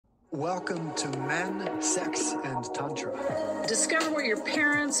Welcome to Men, Sex, and Tantra. Discover what your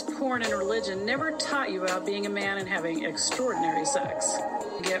parents, porn, and religion never taught you about being a man and having extraordinary sex.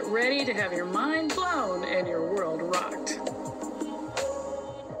 Get ready to have your mind blown and your world rocked.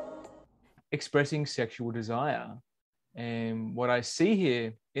 Expressing sexual desire. And what I see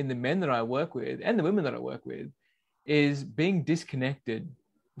here in the men that I work with and the women that I work with is being disconnected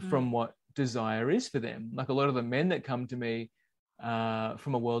from what desire is for them. Like a lot of the men that come to me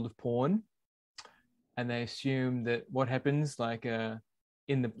from a world of porn, and they assume that what happens like in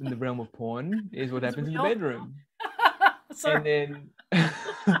the realm of porn is what happens in the bedroom. And then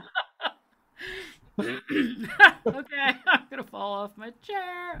okay, I'm gonna fall off my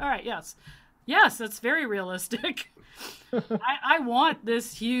chair. All right, yes, that's very realistic. I want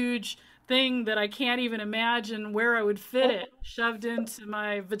this huge thing that I can't even imagine where I would fit it, shoved into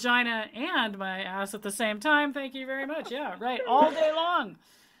my vagina and my ass at the same time. Thank you very much. Yeah, right, all day long.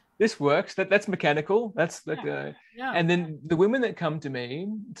 This works. That's mechanical. That's like yeah. And then the women that come to me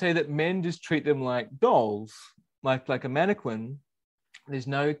say that men just treat them like dolls, like a mannequin. There's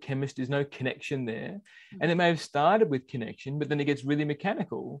no chemistry, there's no connection there. And it may have started with connection, but then it gets really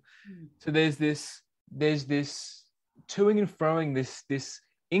mechanical. So there's this toing and froing, this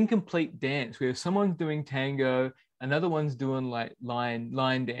incomplete dance where someone's doing tango, another one's doing like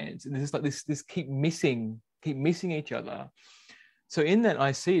line dance, and there's like this keep missing each other. So in that,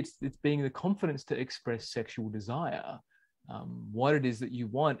 I see it's being the confidence to express sexual desire, what it is that you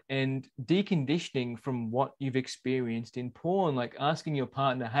want, and deconditioning from what you've experienced in porn, like asking your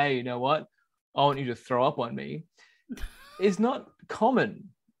partner, hey, you know what, I want you to throw up on me, is not common.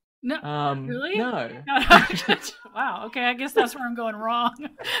 No, really? No. Wow. Okay, I guess that's where I'm going wrong.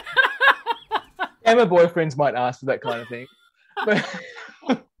 Yeah, my boyfriends might ask for that kind of thing,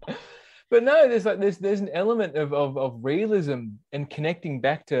 but no, there's an element of realism and connecting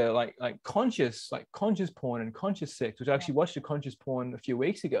back to like conscious porn and conscious sex, which I actually watched a conscious porn a few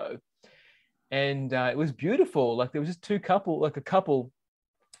weeks ago, and it was beautiful. Like there was just a couple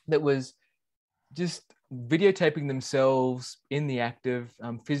that was just videotaping themselves in the act of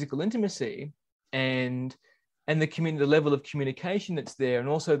physical intimacy, and the level of communication that's there, and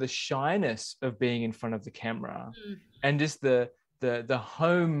also the shyness of being in front of the camera, and just the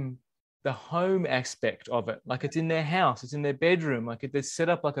home aspect of it. Like it's in their house, it's in their bedroom, like it's set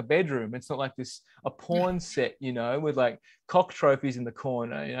up like a bedroom. It's not like a porn set, with like cock trophies in the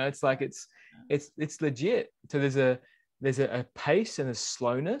corner. It's like it's legit. So there's a pace and a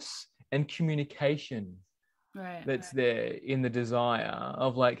slowness and communication that's there in the desire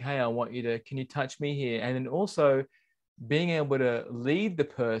of like, hey, can you touch me here? And then also being able to lead the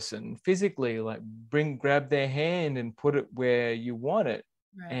person physically, like grab their hand and put it where you want it.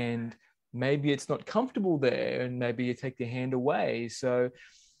 And maybe it's not comfortable there, and maybe you take the hand away. So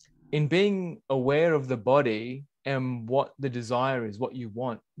in being aware of the body and what the desire is, what you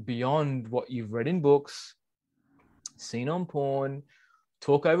want, beyond what you've read in books, seen on porn,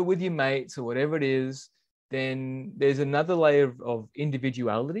 talk over with your mates or whatever it is, then there's another layer of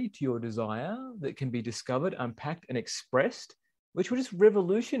individuality to your desire that can be discovered, unpacked, and expressed, which will just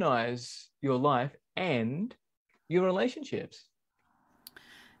revolutionize your life and your relationships.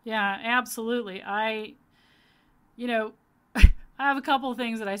 Yeah, absolutely. I have a couple of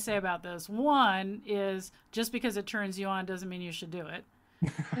things that I say about this. One is, just because it turns you on doesn't mean you should do it,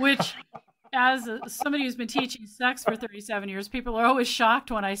 which as somebody who's been teaching sex for 37 years, people are always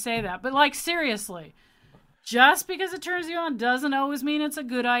shocked when I say that. But like, seriously, just because it turns you on doesn't always mean it's a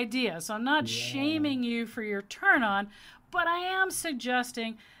good idea. So I'm not shaming you for your turn on, but I am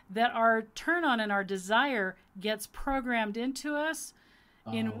suggesting that our turn on and our desire gets programmed into us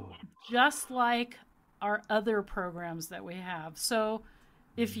in just like our other programs that we have. So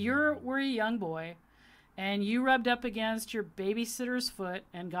if were a young boy and you rubbed up against your babysitter's foot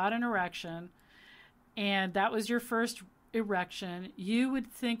and got an erection, and that was your first erection, you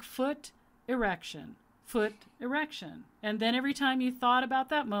would think foot erection. And then every time you thought about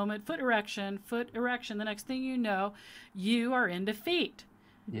that moment, foot erection, the next thing you know, you are into feet.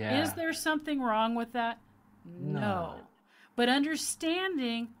 Yeah. Is there something wrong with that? No. But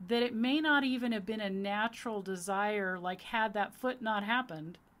understanding that it may not even have been a natural desire, like had that foot not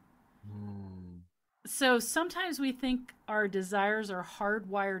happened. So sometimes we think our desires are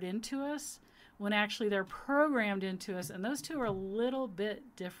hardwired into us when actually they're programmed into us, and those two are a little bit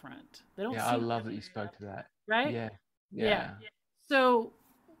different. They don't. I love that you spoke to that. Right? Yeah. So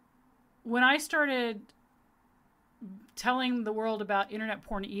when I started telling the world about internet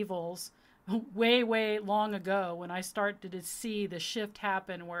porn evils way, way long ago, when I started to see the shift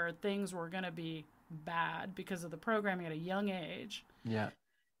happen where things were going to be bad because of the programming at a young age. Yeah.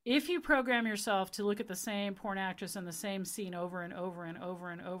 if you program yourself to look at the same porn actress in the same scene over and over and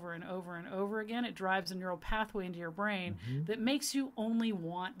over and over and over and over again, it drives a neural pathway into your brain that makes you only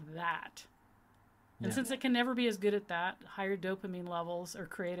want that. And since it can never be as good at that, higher dopamine levels are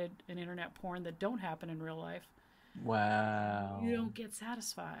created in internet porn that don't happen in real life. Wow. You don't get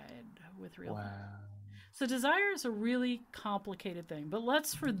satisfied with real life. Wow. So desire is a really complicated thing. But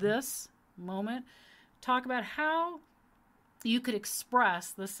let's, for this moment, talk about how you could express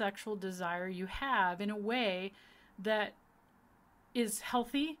the sexual desire you have in a way that is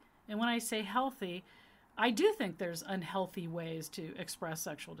healthy. And when I say healthy, I do think there's unhealthy ways to express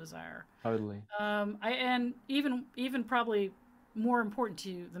sexual desire. Totally. And even probably more important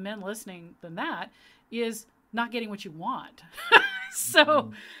to the men listening than that is not getting what you want.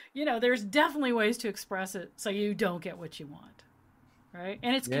 So, there's definitely ways to express it so you don't get what you want. Right?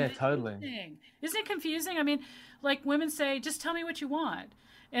 And it's confusing. Totally. Isn't it confusing? I mean, like women say, just tell me what you want.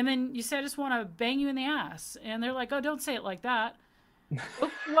 And then you say, I just want to bang you in the ass. And they're like, oh, don't say it like that.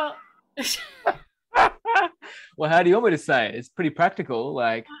 Well, well, how do you want me to say it? It's pretty practical.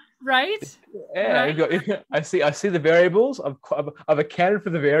 Like, right? Yeah, right? I see the variables. I've accounted for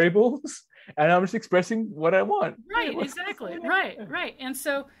the variables, and I'm just expressing what I want. Right, exactly. Right. And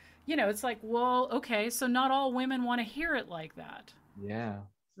so, it's like, well, okay, so not all women want to hear it like that. Yeah.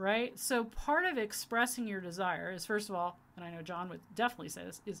 Right? So part of expressing your desire is, first of all, and I know John would definitely say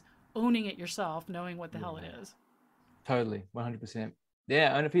this, is owning it yourself, knowing what the hell it is. Totally, 100%.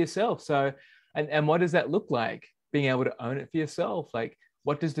 Yeah, own it for yourself. So, and what does that look like? Being able to own it for yourself. Like,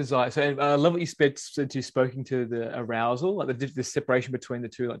 what does desire? So I love what you said to spoken to the arousal, like the separation between the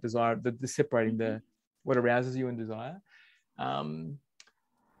two, like desire, the separating what arouses you and desire,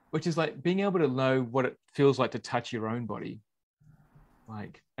 which is like being able to know what it feels like to touch your own body,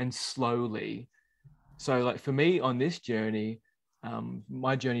 like, and slowly. So like for me on this journey,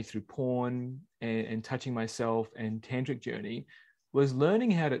 my journey through porn and touching myself and tantric journey was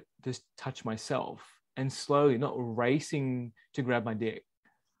learning how to just touch myself and slowly, not racing to grab my dick.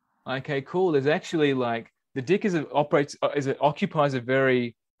 Okay, cool. There's actually like the dick occupies a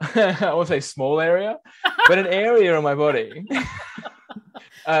very, I won't say small area, but an area on my body.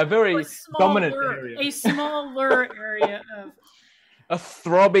 A very dominant area. A smaller area of a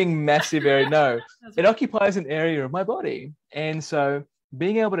throbbing, massive area. No, it occupies an area of my body. And so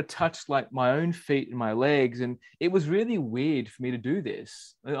being able to touch like my own feet and my legs, and it was really weird for me to do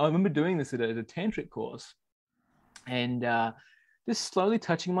this. I remember doing this at a tantric course and just slowly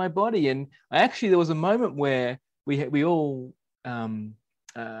touching my body. And there was a moment where we all like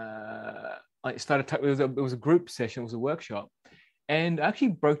started, it was a group session, it was a workshop. And I actually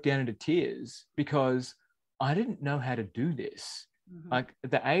broke down into tears because I didn't know how to do this. Like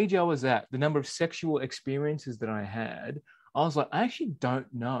at the age I was at, the number of sexual experiences that I had, I was like, I actually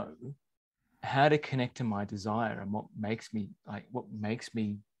don't know how to connect to my desire and what makes me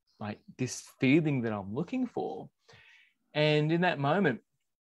like this feeling that I'm looking for. And in that moment,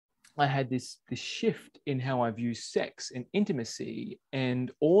 I had this shift in how I view sex and intimacy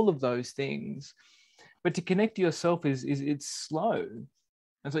and all of those things. But to connect to yourself it's slow.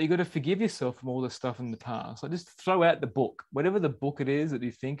 And so you got to forgive yourself from all the stuff in the past. Like just throw out the book, whatever the book it is that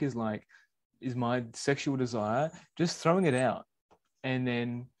you think is my sexual desire, just throwing it out. And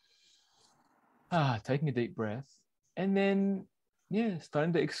then taking a deep breath. And then,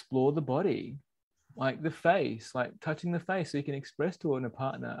 starting to explore the body, like the face, like touching the face so you can express to a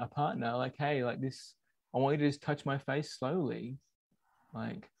partner, like, hey, like this, I want you to just touch my face slowly.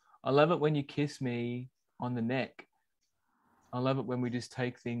 Like, I love it when you kiss me on the neck. I love it when we just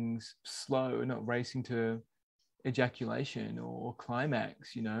take things slow, not racing to ejaculation or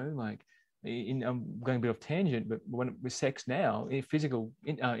climax, like I'm going a bit off tangent, but when with sex now, in physical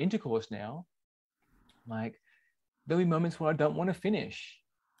intercourse now, like there'll be moments where I don't want to finish.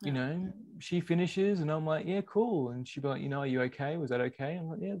 She finishes and I'm like, yeah, cool. And she'll be like, are you okay? Was that okay? I'm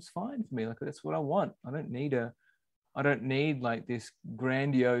like, yeah, it's fine for me. Like, that's what I want. I don't need like this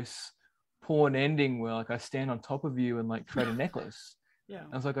grandiose porn ending where like I stand on top of you and like trade a necklace. Yeah.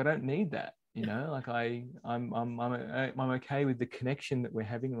 I was like, I don't need that. Like I'm okay with the connection that we're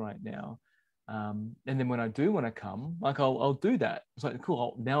having right now. And then when I do want to come, like I'll do that. It's like,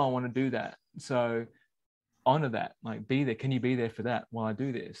 cool. Now I want to do that. So honor that, like be there. Can you be there for that while I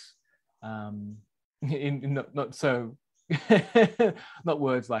do this? Not so, not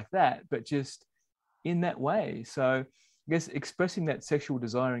words like that, but just in that way. So I guess expressing that sexual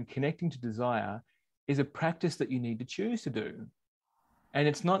desire and connecting to desire is a practice that you need to choose to do. And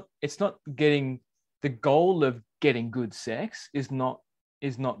it's not getting, the goal of getting good sex is not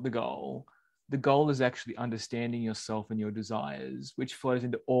the goal. the goal is actually understanding yourself and your desires, which flows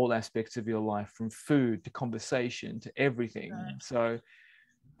into all aspects of your life, from food to conversation to everything. Right. So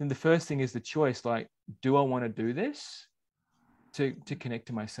then the first thing is the choice, like, do I want to do this to connect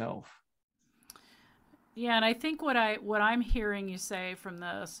to myself? Yeah, and I think what I'm hearing you say from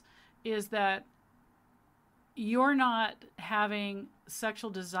this is that you're not having sexual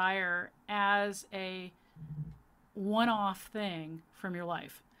desire as a one-off thing from your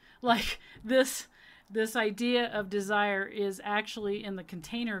life. Like this idea of desire is actually in the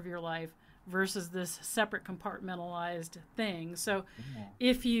container of your life versus this separate compartmentalized thing. So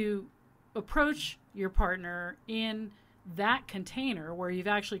if you approach your partner in that container where you've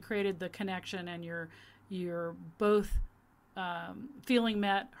actually created the connection and you're both feeling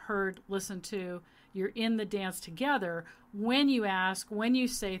met, heard, listened to, you're in the dance together. When you ask, when you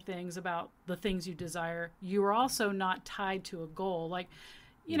say things about the things you desire, you are also not tied to a goal. Like,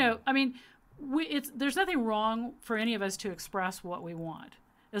 you know, I mean, there's nothing wrong for any of us to express what we want,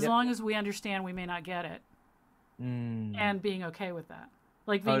 as long as we understand we may not get it, and being okay with that,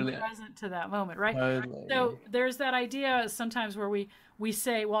 like being present to that moment, right? Totally. So there's that idea sometimes where we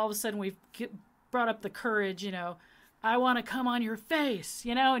say, well, all of a sudden we've brought up the courage, you know, I want to come on your face,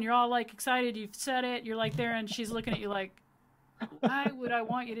 you know, and you're all like excited, you've said it, you're like there, and she's looking at you like, why would I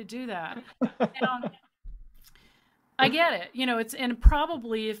want you to do that? I get it, you know, and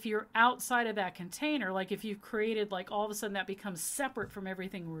probably if you're outside of that container, like if you've created, like all of a sudden that becomes separate from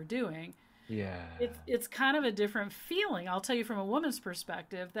everything we're doing. Yeah. It's kind of a different feeling. I'll tell you from a woman's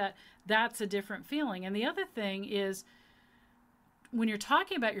perspective that's a different feeling. And the other thing is, when you're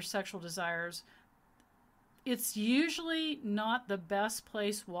talking about your sexual desires, it's usually not the best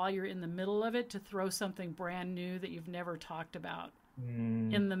place while you're in the middle of it to throw something brand new that you've never talked about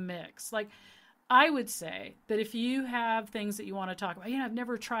in the mix. Like, I would say that if you have things that you want to talk about, you know, I've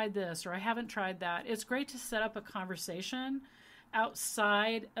never tried this or I haven't tried that, it's great to set up a conversation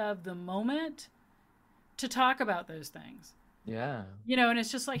outside of the moment to talk about those things. Yeah. You know, and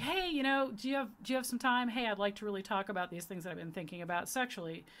it's just like, hey, you know, do you have some time? Hey, I'd like to really talk about these things that I've been thinking about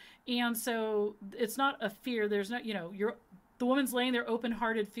sexually. And so it's not a fear. There's not, you know, the woman's laying there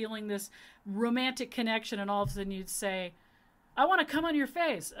open-hearted, feeling this romantic connection, and all of a sudden you'd say, I want to come on your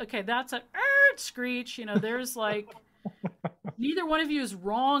face. Okay, that's a screech. You know, there's like, neither one of you is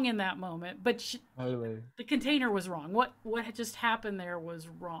wrong in that moment, but the container was wrong. What had just happened there was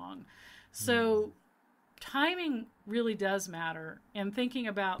wrong. So timing really does matter, and thinking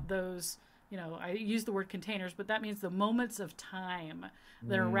about those, you know, I use the word containers, but that means the moments of time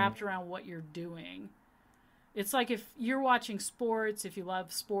that are wrapped around what you're doing. It's like if you're watching sports, if you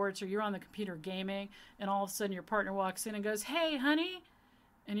love sports, or you're on the computer gaming, and all of a sudden your partner walks in and goes, hey, honey,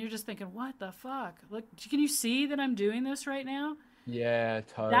 and you're just thinking, what the fuck? Look, can you see that I'm doing this right now? Yeah,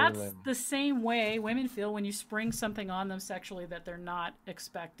 totally. That's the same way women feel when you spring something on them sexually that they're not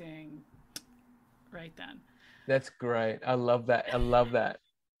expecting right then. That's great. I love that.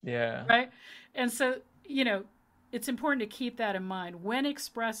 Yeah. Right? And so, you know, it's important to keep that in mind when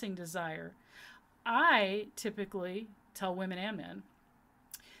expressing desire. I typically tell women and men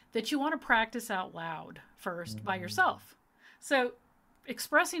that you want to practice out loud first by yourself. So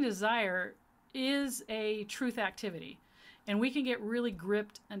expressing desire is a truth activity, and we can get really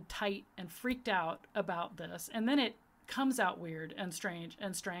gripped and tight and freaked out about this, and then it comes out weird and strange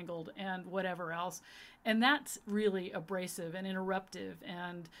and strangled and whatever else, and that's really abrasive and interruptive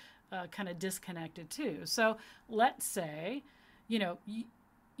and kind of disconnected too. So let's say, you know,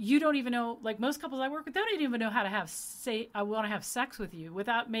 you don't even know, like most couples I work with, they don't even know how to say, I want to have sex with you,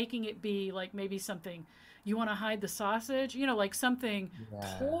 without making it be like maybe something, you want to hide the sausage, you know, like something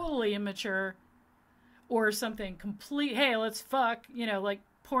totally immature, or something complete, hey, let's fuck, you know, like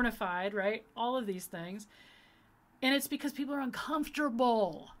pornified, right? All of these things. And it's because people are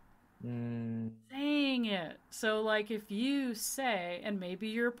uncomfortable saying it. So like if you say, and maybe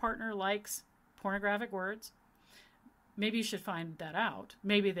your partner likes pornographic words, maybe you should find that out.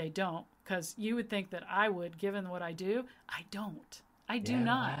 Maybe they don't, because you would think that I would, given what I do. I don't. I do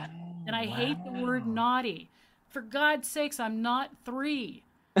not. And I hate the word naughty. For God's sakes, I'm not 3.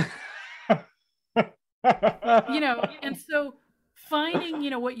 You know, and so finding, you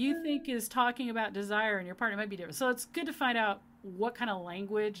know, what you think is talking about desire and your partner might be different. So it's good to find out what kind of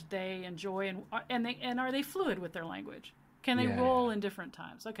language they enjoy, and are they fluid with their language? Can they roll in different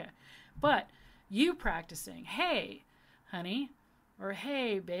times? Okay. But you practicing, hey, honey, or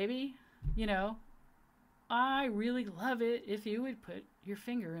hey, baby, you know, I really love it if you would put your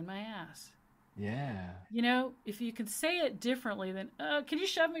finger in my ass. Yeah. You know, if you can say it differently than, can you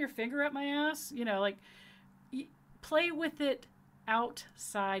shove your finger up my ass? You know, like, play with it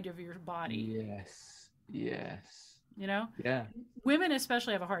outside of your body. Yes. Yes. You know, Yeah. women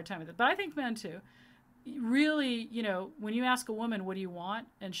especially have a hard time with it, but I think men too. Really, when you ask a woman, what do you want?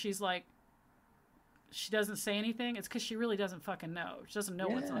 And she's like, she doesn't say anything. It's because she really doesn't fucking know. She doesn't know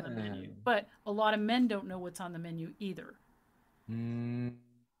what's on the menu. But a lot of men don't know what's on the menu either. Mm.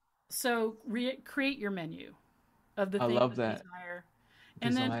 So create your menu of the I things love that you that. desire.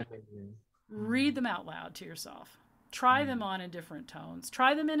 And then read them out loud to yourself. Try them on in different tones.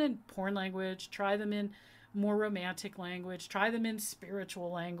 Try them in porn language. Try them in more romantic language. Try them in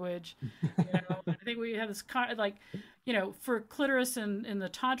spiritual language. I think we have this for clitoris in the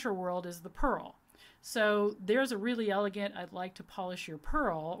tantra world is the pearl. So there's a really elegant, I'd like to polish your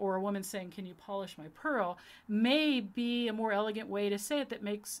pearl, or a woman saying, can you polish my pearl, may be a more elegant way to say it that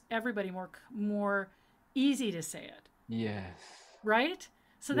makes everybody more easy to say it. Yes. Right?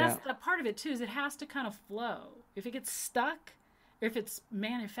 So that's the part of it too, is it has to kind of flow. If it gets stuck, if it's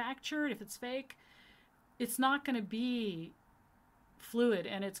manufactured, if it's fake, it's not going to be fluid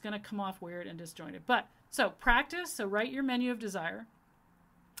and it's going to come off weird and disjointed. But so practice. So write your menu of desire.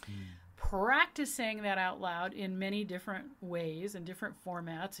 Practice saying that out loud in many different ways and different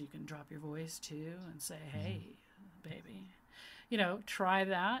formats. You can drop your voice too and say, hey, baby. Try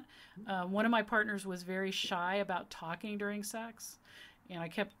that. One of my partners was very shy about talking during sex. And I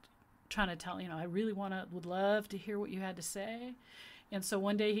kept trying to tell, I really would love to hear what you had to say. And so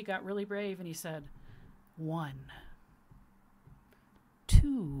one day he got really brave and he said, 1,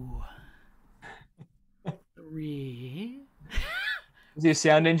 2, 3. Is he a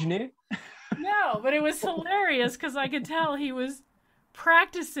sound engineer? No, but it was hilarious because I could tell he was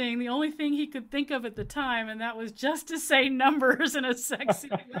practicing the only thing he could think of at the time, and that was just to say numbers in a sexy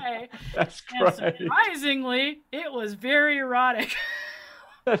way. That's great. And surprisingly, it was very erotic.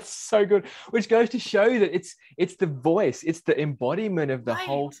 That's so good. Which goes to show that it's the voice, it's the embodiment of the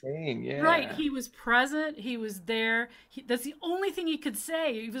whole thing. Yeah. Right. He was present. He was there. That's the only thing he could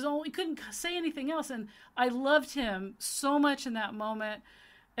say. He couldn't say anything else. And I loved him so much in that moment.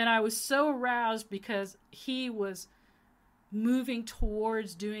 And I was so aroused because he was moving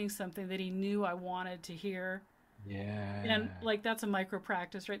towards doing something that he knew I wanted to hear. Yeah. And that's a micro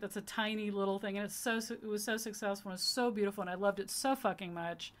practice, right? That's a tiny little thing. And it was so successful and it was so beautiful. And I loved it so fucking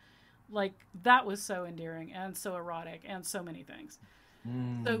much. That was so endearing and so erotic and so many things.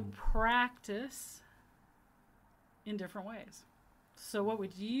 So practice in different ways. So what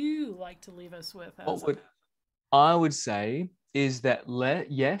would you like to leave us with? I would say is that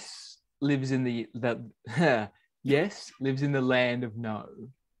yes lives in the yes lives in the land of no.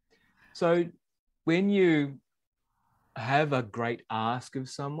 So when you have a great ask of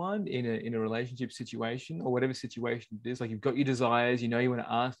someone in a relationship situation or whatever situation it is, like you've got your desires, you want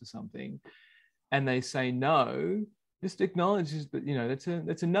to ask for something, and they say no, just acknowledge that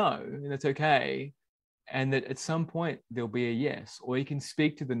that's a no, and that's okay, and that at some point there'll be a yes, or you can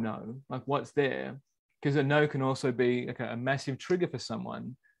speak to the no, like what's there, because a no can also be like a massive trigger for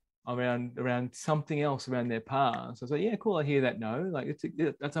someone around something else around their past. So I was like, yeah, cool, I hear that no,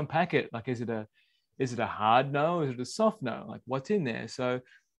 let's unpack it. Like, is it a hard no? Is it a soft no? Like, what's in there? So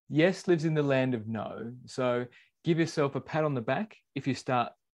yes lives in the land of no. So give yourself a pat on the back if you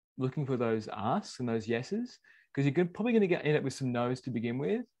start looking for those asks and those yeses, because you're probably going to end up with some no's to begin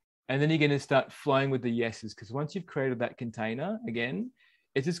with. And then you're going to start flowing with the yeses, because once you've created that container again,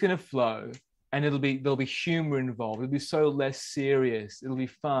 it's just going to flow. And there'll be humor involved. It'll be so less serious. It'll be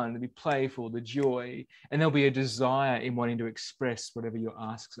fun. It'll be playful, the joy. And there'll be a desire in wanting to express whatever your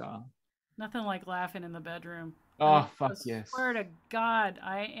asks are. Nothing like laughing in the bedroom. Fuck yes. I swear to God,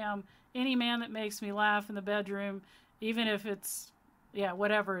 I am any man that makes me laugh in the bedroom, even if it's,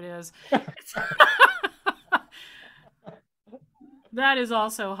 whatever it is. That is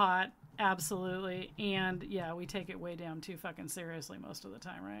also hot. Absolutely. And we take it way down too fucking seriously most of the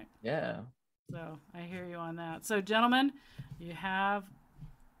time, right? Yeah. So I hear you on that. So gentlemen, you have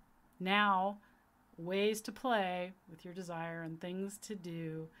now ways to play with your desire and things to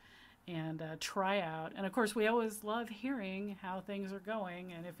do and try out. And of course, we always love hearing how things are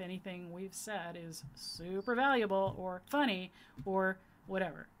going. And if anything we've said is super valuable or funny or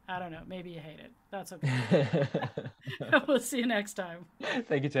whatever, I don't know, maybe you hate it. That's okay. We'll see you next time.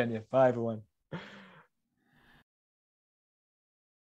 Thank you, Tanya. Bye, everyone.